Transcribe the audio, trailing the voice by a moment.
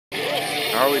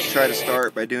always try to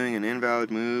start by doing an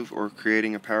invalid move or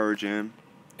creating a power gem.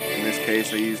 In this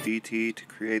case I used ET to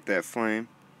create that flame.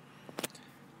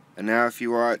 And now if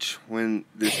you watch, when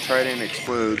this trident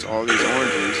explodes, all these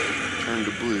oranges turn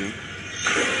to blue.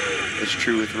 It's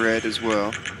true with red as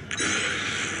well.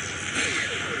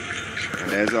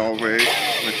 And as always,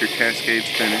 let your cascades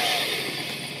finish.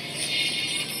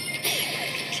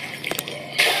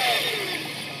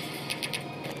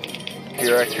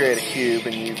 Here I create a cube,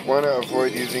 and you want to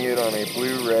avoid using it on a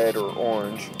blue, red, or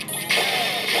orange.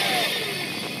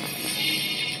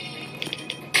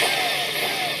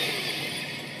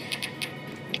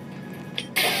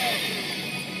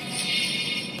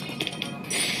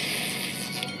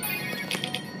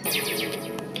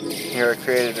 Here I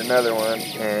created another one,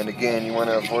 and again you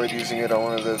want to avoid using it on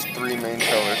one of those three main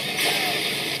colors.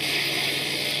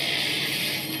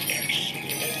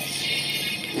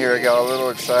 Here I got a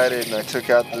little excited and I took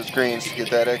out those greens to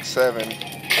get that X7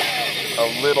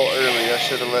 a little early. I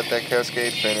should have let that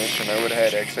cascade finish and I would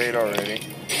have had X8 already.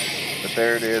 But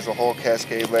there it is, a whole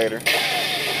cascade later.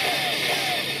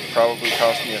 Probably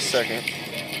cost me a second.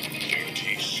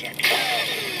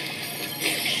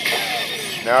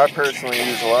 Now I personally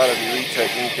use a lot of elite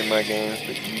technique in my games,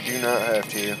 but you do not have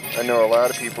to. I know a lot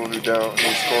of people who don't,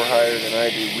 who score higher than I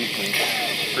do weekly.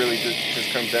 It really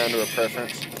just comes down to a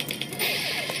preference.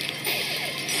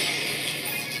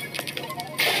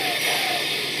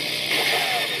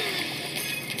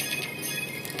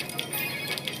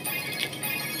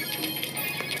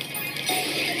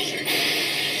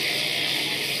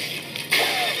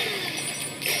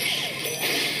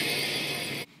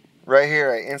 Right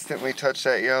here I instantly touched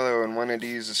that yellow and wanted to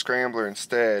use the scrambler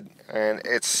instead, and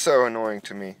it's so annoying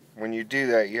to me. When you do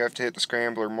that, you have to hit the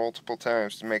scrambler multiple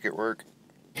times to make it work.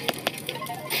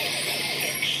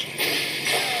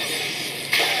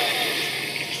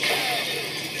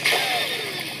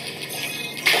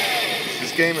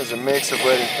 This game is a mix of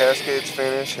letting cascades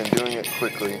finish and doing it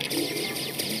quickly.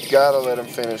 You gotta let them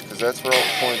finish because that's where all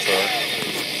the points are.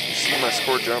 You see my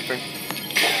score jumping?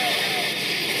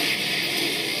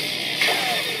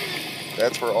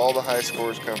 That's where all the high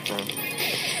scores come from.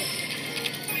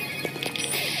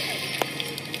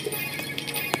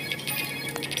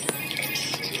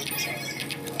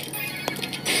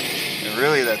 And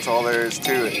really, that's all there is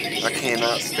to it. I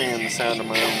cannot stand the sound of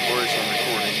my own voice on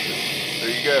recording. But there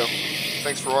you go.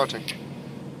 Thanks for watching.